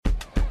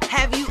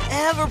Have you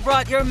ever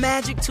brought your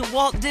magic to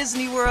Walt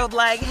Disney World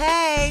like,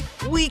 hey,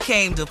 we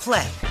came to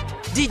play?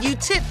 Did you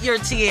tip your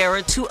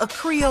tiara to a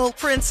Creole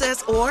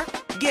princess or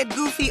get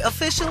goofy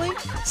officially?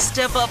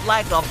 Step up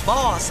like a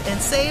boss and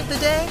save the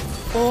day?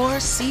 Or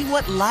see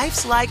what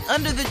life's like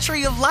under the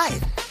tree of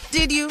life?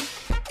 Did you?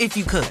 If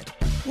you could.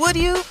 Would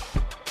you?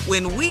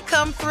 When we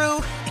come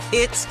through,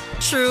 it's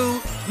true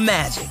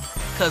magic.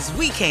 'Cause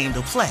we came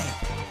to play.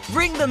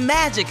 Bring the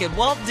magic at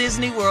Walt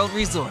Disney World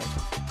Resort.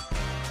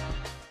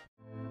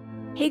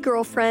 Hey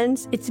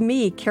girlfriends, it's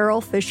me, Carol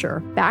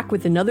Fisher, back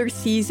with another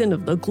season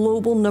of the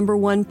global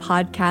 #1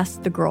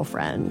 podcast, The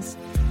Girlfriends.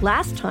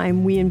 Last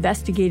time, we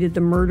investigated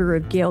the murder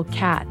of Gail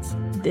Katz.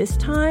 This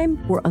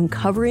time, we're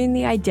uncovering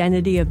the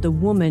identity of the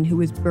woman who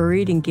was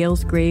buried in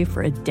Gail's grave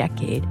for a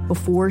decade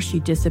before she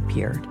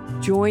disappeared.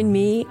 Join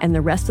me and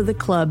the rest of the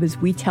club as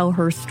we tell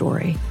her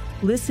story.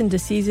 Listen to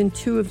Season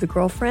 2 of The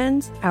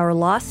Girlfriends, Our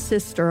Lost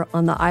Sister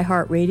on the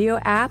iHeartRadio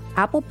app,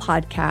 Apple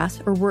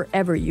Podcasts, or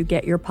wherever you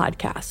get your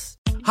podcasts.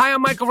 Hi,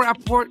 I'm Michael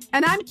Rappaport.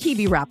 And I'm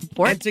Kibi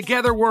Rappaport. And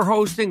together we're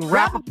hosting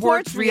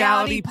Rappaport's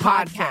Reality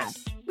Podcast.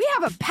 We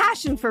have a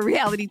passion for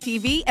reality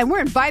TV, and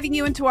we're inviting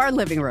you into our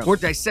living room. We're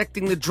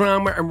dissecting the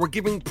drama, and we're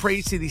giving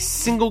praise to the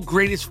single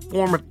greatest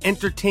form of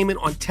entertainment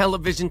on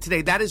television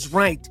today. That is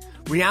right.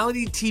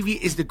 Reality TV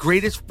is the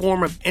greatest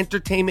form of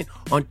entertainment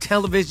on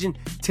television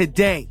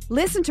today.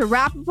 Listen to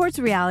Rappaport's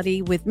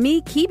Reality with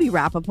me, Kibi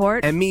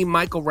Rappaport. And me,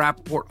 Michael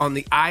Rappaport, on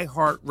the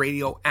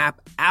iHeartRadio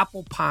app,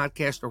 Apple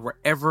Podcast, or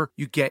wherever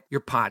you get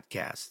your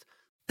podcast.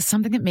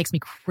 Something that makes me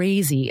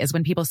crazy is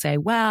when people say,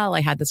 well,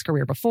 I had this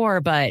career before,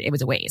 but it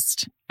was a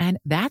waste. And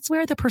that's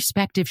where the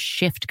perspective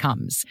shift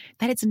comes,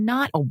 that it's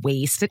not a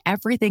waste, that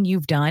everything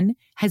you've done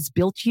has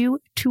built you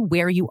to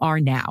where you are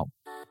now.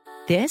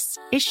 This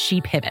is She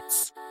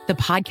Pivots, the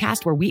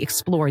podcast where we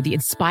explore the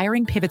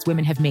inspiring pivots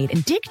women have made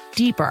and dig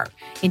deeper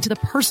into the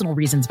personal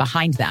reasons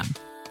behind them.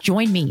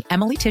 Join me,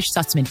 Emily Tish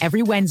Sussman,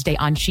 every Wednesday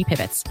on She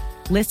Pivots.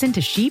 Listen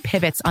to She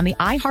Pivots on the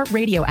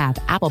iHeartRadio app,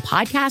 Apple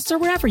Podcasts, or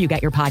wherever you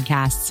get your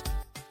podcasts.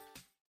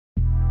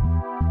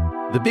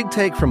 The Big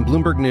Take from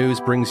Bloomberg News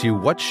brings you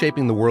what's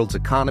shaping the world's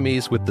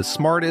economies with the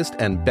smartest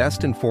and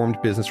best-informed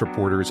business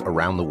reporters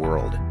around the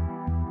world.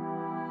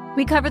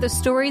 We cover the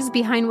stories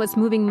behind what's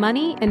moving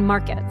money and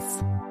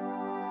markets,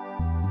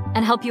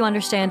 and help you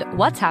understand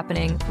what's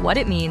happening, what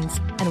it means,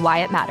 and why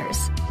it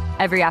matters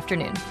every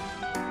afternoon.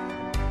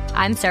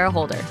 I'm Sarah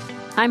Holder.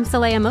 I'm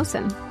Saleha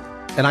Mohsin.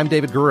 And I'm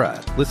David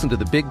Gura. Listen to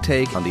The Big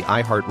Take on the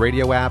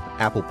iHeartRadio app,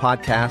 Apple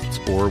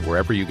Podcasts, or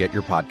wherever you get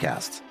your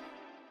podcasts.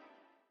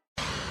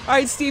 All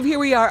right, Steve, here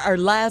we are, our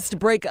last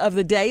break of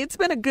the day. It's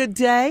been a good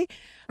day.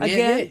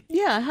 Again,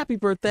 yeah, happy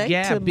birthday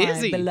to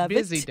my beloved.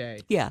 Busy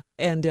day. Yeah,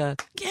 and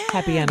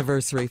happy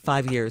anniversary,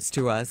 5 years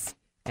to us.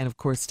 And, of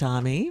course,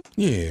 Tommy.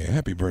 Yeah,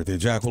 happy birthday,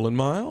 Jacqueline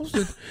Miles.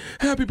 And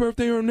happy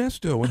birthday,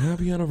 Ernesto, and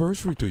happy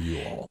anniversary to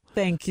you all.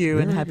 Thank you,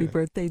 and happy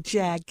birthday,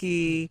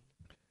 Jackie.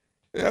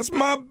 That's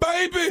my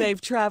baby. Safe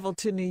travel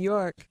to New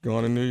York.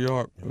 Going to New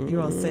York. You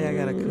all say I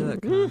got to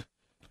cook, huh?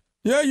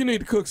 Yeah, you need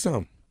to cook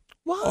something.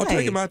 Why? I'll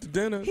take him out to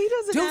dinner. He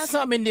doesn't do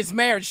something in this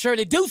marriage,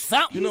 Shirley. Do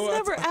something. He's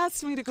never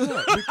asked me to cook.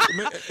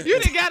 You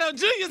done got on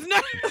Junior's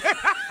nerve.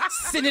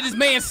 Sitting at this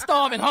man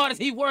starving hard as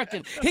he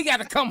working. He got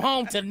to come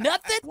home to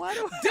nothing.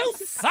 Do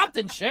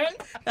something, Shirley.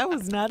 That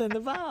was not in the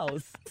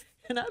vows.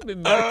 And I've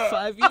been married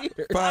 5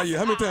 years. 5 years.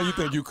 How many times you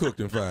think you cooked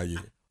in 5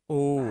 years?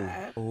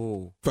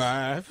 Oh.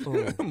 5?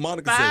 Oh.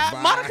 Monica said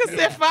 5. Monica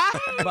said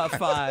 5? About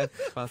 5.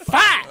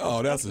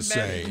 Oh, that's a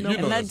shame. No,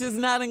 and that does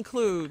not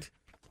include...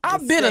 I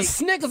bit a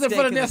Snickers in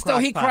front of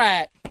Nesto. He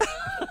cried.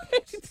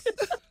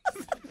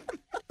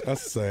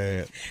 That's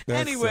sad.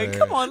 Anyway, sad.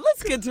 come on.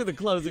 Let's get to the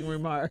closing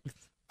remarks.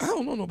 I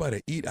don't know nobody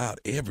eat out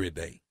every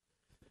day.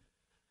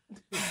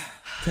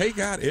 Take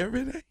out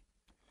every day?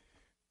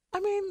 I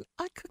mean,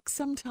 I cook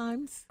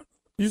sometimes.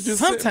 You just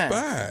sometimes.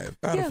 Said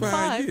 5 out of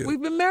 5 years.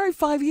 We've been married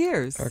 5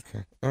 years.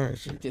 Okay. All right.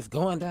 Sure. Just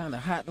going down the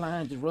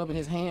hotline, just rubbing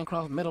his hand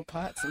across metal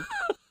pots.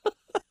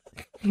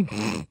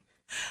 And...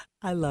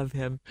 I love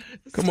him.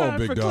 Come on,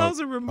 big for dog.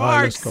 Closing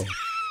remarks. All right,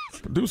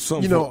 let's go. Do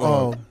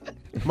something.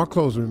 My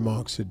closing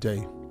remarks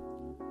today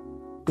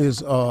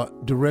is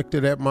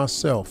directed at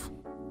myself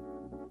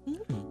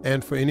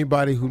and for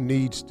anybody who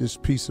needs this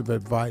piece of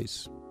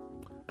advice.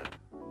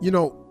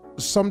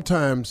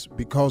 Sometimes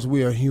because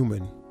we are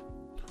human,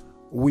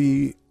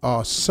 we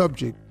are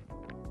subject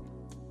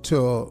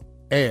to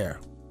err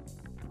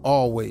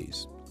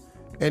always.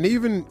 And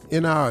even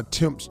in our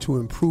attempts to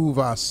improve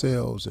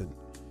ourselves and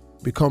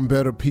become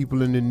better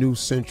people in the new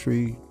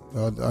century,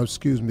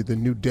 the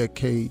new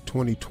decade,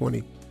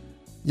 2020,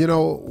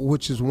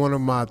 which is one of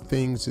my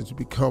things, is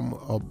become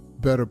a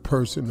better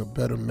person, a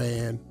better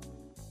man,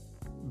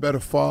 better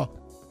father,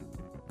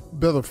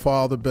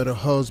 better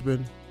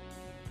husband,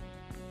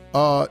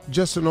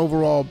 just an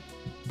overall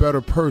better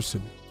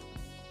person.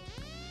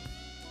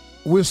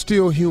 We're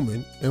still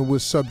human and we're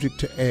subject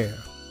to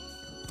error.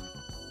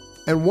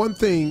 And one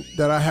thing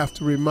that I have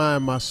to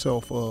remind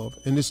myself of,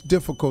 and it's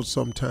difficult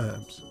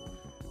sometimes,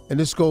 and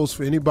this goes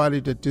for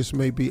anybody that this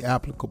may be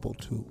applicable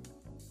to.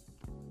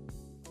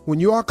 when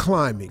you are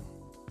climbing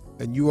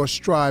and you are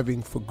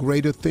striving for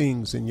greater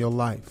things in your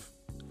life,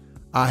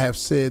 I have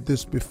said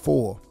this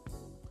before,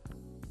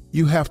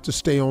 you have to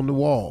stay on the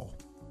wall.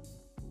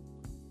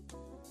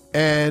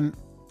 And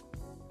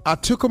I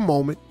took a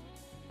moment,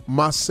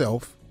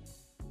 myself,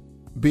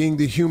 being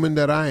the human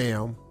that I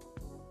am,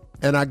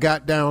 and I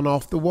got down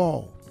off the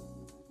wall.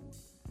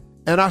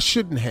 And I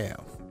shouldn't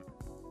have.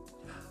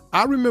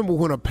 I remember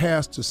when a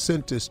pastor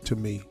sent this to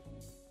me,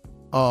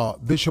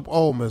 Bishop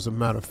Olm, as a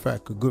matter of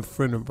fact, a good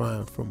friend of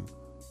mine from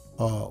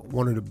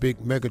one of the big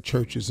mega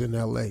churches in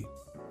L.A.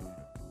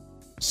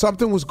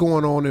 Something was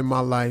going on in my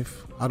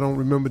life. I don't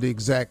remember the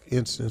exact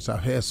instance.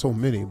 I've had so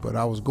many, but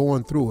I was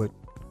going through it.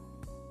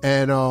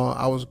 And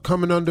I was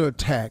coming under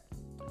attack.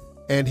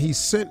 And he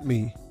sent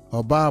me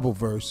a Bible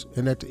verse.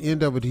 And at the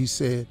end of it, he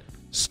said,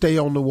 stay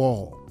on the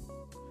wall.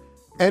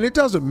 And it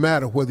doesn't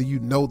matter whether you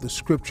know the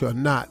scripture or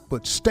not,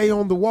 but stay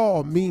on the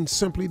wall means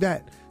simply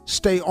that.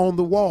 Stay on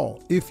the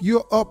wall. If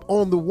you're up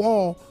on the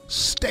wall,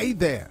 stay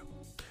there.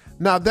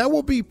 Now, there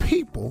will be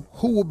people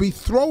who will be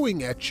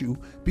throwing at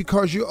you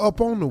because you're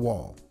up on the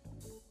wall.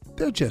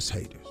 They're just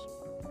haters.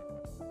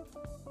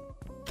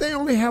 They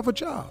only have a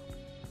job.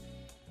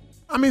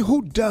 I mean,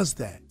 who does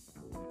that?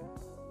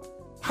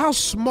 How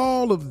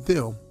small of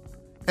them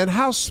and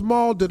how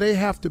small do they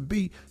have to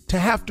be to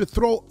have to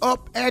throw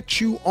up at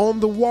you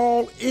on the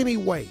wall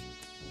anyway?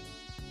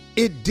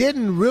 It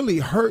didn't really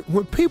hurt.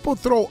 When people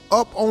throw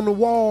up on the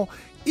wall,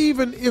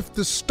 even if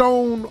the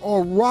stone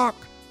or rock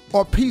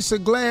or piece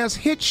of glass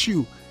hits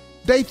you,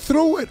 they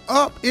threw it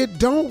up. It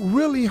don't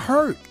really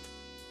hurt.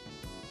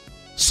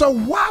 So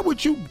why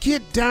would you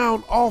get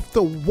down off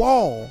the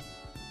wall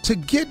to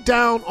get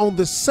down on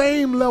the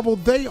same level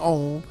they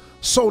on?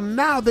 So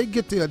now they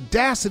get the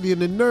audacity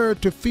and the nerve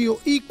to feel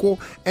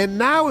equal. And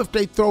now if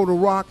they throw the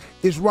rock,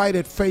 it's right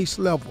at face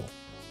level.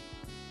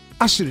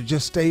 I should have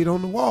just stayed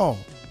on the wall.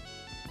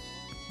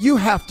 You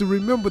have to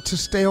remember to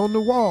stay on the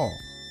wall.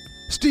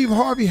 Steve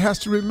Harvey has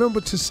to remember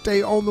to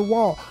stay on the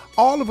wall.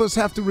 All of us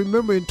have to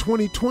remember in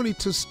 2020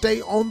 to stay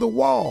on the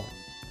wall.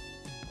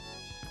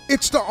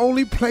 It's the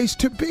only place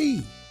to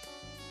be.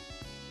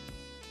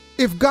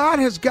 If God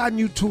has gotten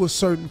you to a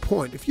certain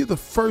point, if you're the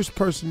first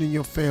person in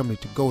your family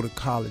to go to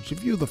college,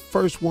 if you're the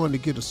first one to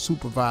get a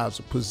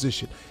supervisor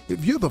position,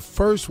 if you're the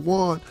first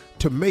one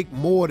to make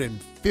more than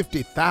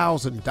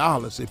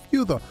 $50,000, if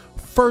you're the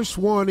first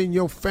one in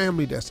your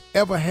family that's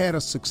ever had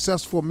a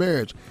successful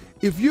marriage,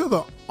 if you're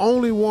the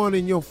only one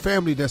in your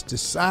family that's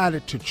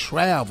decided to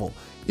travel,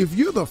 if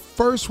you're the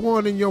first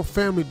one in your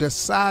family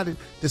decided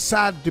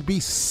to be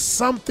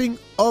something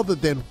other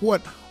than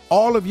what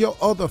all of your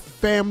other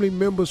family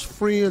members,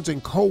 friends,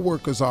 and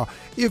coworkers are,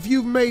 if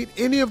you've made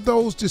any of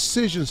those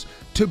decisions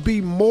to be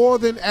more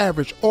than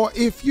average, or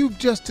if you've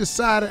just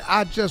decided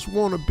I just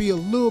want to be a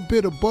little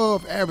bit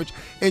above average,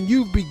 and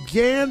you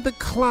began the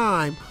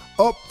climb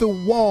up the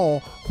wall,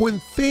 when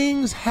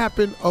things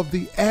happen of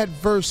the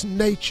adverse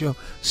nature,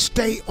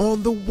 stay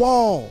on the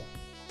wall.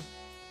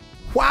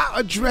 Why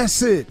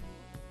address it?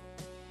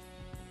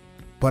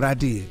 But I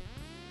did.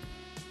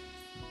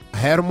 I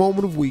had a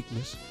moment of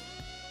weakness.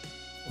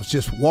 I was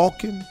just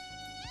walking.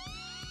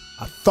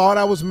 I thought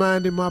I was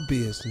minding my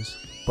business,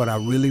 but I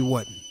really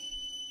wasn't.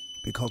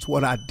 Because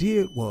what I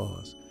did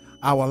was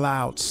I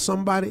allowed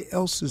somebody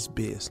else's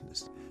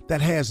business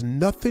that has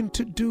nothing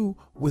to do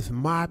with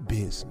my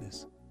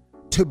business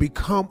to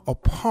become a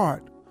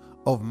part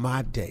of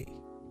my day.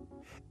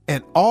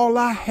 And all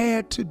I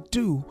had to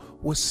do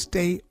was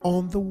stay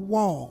on the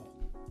wall.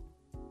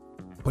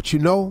 But you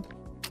know,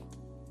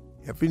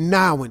 every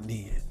now and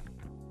then,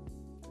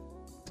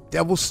 the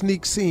devil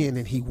sneaks in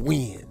and he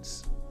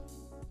wins.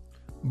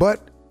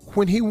 But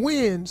when he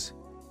wins,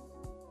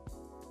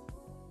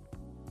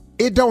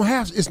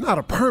 it's not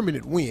a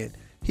permanent win.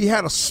 He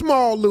had a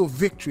small little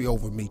victory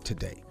over me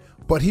today,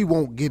 but he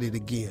won't get it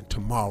again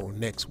tomorrow,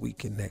 next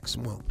week, and next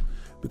month,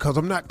 because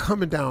I'm not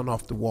coming down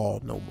off the wall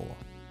no more.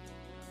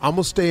 I'm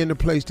going to stay in the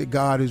place that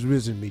God has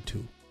risen me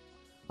to.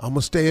 I'm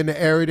going to stay in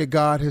the area that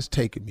God has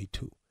taken me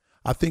to.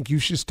 I think you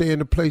should stay in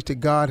the place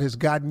that God has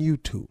gotten you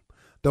to.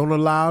 Don't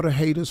allow the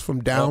haters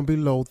from down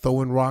below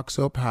throwing rocks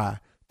up high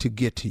to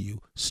get to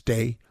you.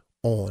 Stay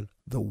on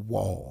the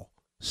wall.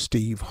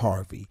 Steve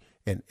Harvey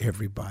and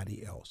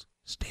everybody else,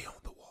 stay on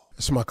the wall.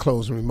 That's my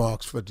closing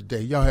remarks for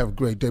today. Y'all have a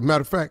great day.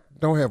 Matter of fact,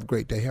 don't have a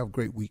great day. Have a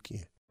great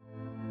weekend.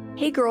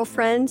 Hey,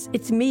 girlfriends,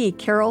 it's me,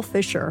 Carol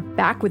Fisher,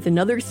 back with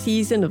another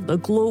season of the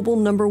global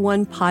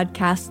 #1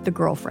 podcast, The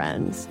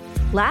Girlfriends.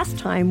 Last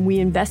time, we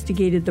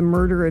investigated the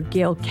murder of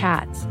Gail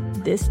Katz.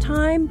 This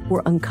time,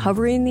 we're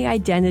uncovering the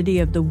identity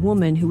of the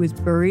woman who was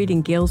buried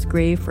in Gail's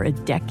grave for a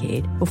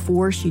decade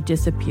before she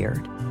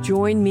disappeared.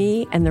 Join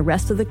me and the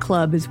rest of the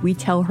club as we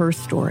tell her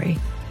story.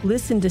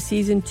 Listen to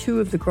Season 2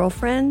 of The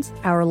Girlfriends,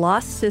 Our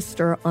Lost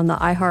Sister on the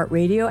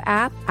iHeartRadio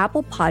app,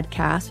 Apple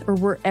Podcasts, or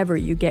wherever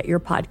you get your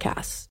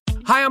podcasts.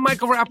 Hi, I'm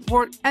Michael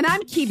Rappaport. And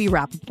I'm Kibi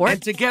Rappaport.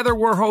 And together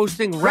we're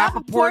hosting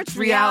Rappaport's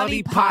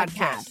Reality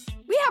Podcast.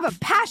 We have a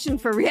passion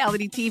for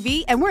reality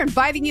TV, and we're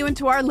inviting you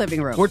into our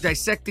living room. We're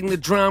dissecting the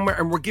drama,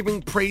 and we're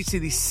giving praise to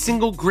the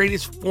single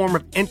greatest form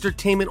of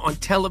entertainment on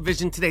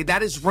television today.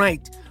 That is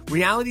right.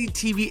 Reality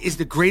TV is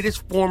the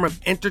greatest form of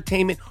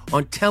entertainment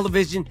on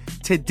television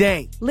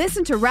today.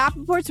 Listen to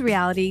Rappaport's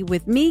Reality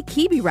with me,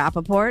 Kibi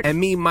Rappaport. And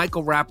me,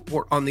 Michael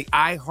Rappaport, on the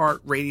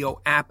iHeartRadio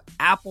app,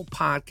 Apple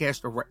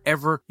Podcast, or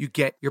wherever you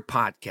get your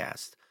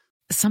podcast.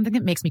 Something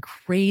that makes me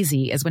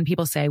crazy is when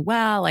people say,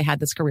 well, I had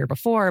this career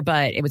before,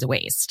 but it was a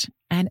waste.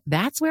 And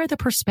that's where the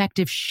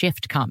perspective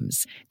shift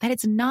comes, that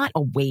it's not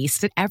a waste,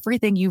 that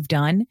everything you've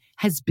done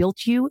has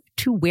built you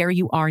to where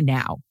you are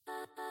now.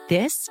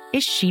 This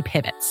is She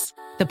Pivots,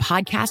 the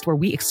podcast where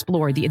we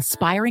explore the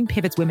inspiring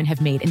pivots women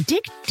have made and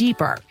dig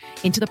deeper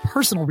into the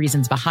personal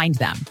reasons behind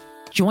them.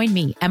 Join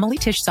me, Emily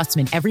Tish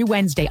Sussman, every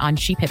Wednesday on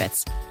She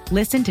Pivots.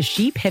 Listen to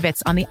She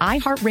Pivots on the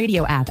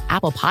iHeartRadio app,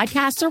 Apple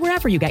Podcasts, or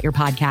wherever you get your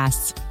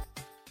podcasts.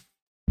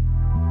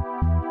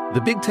 The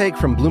Big Take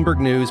from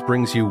Bloomberg News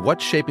brings you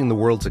what's shaping the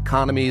world's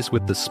economies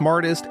with the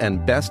smartest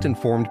and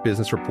best-informed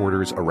business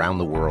reporters around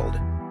the world.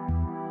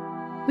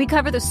 We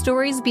cover the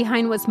stories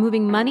behind what's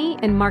moving money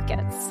and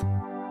markets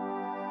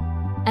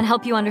and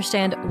help you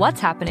understand what's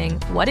happening,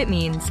 what it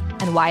means,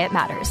 and why it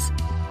matters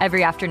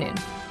every afternoon.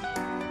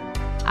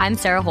 I'm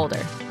Sarah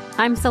Holder.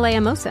 I'm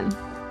Saleha Mohsin.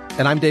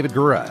 And I'm David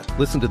Gura.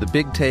 Listen to The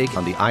Big Take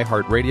on the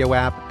iHeartRadio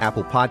app,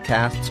 Apple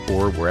Podcasts,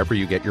 or wherever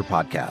you get your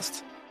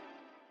podcasts.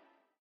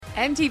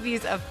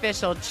 MTV's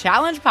official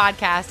Challenge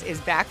podcast is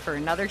back for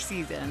another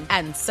season.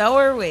 And so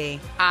are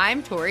we.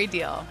 I'm Tori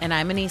Deal. And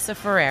I'm Anissa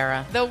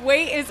Ferreira. The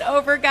wait is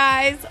over,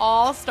 guys.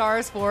 All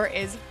Stars 4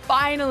 is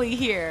finally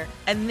here.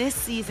 And this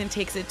season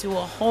takes it to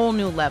a whole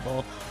new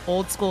level.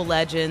 Old school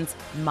legends,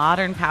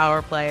 modern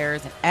power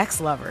players, and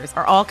ex-lovers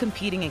are all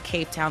competing in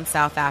Cape Town,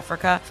 South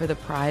Africa for the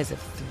prize of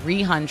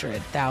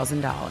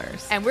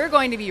 $300,000. And we're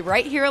going to be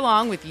right here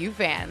along with you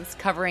fans,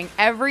 covering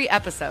every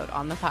episode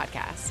on the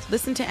podcast.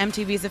 Listen to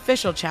MTV's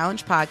official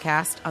Challenge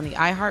podcast on the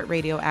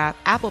iHeartRadio app,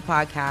 Apple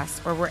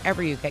Podcasts, or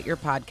wherever you get your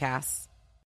podcasts.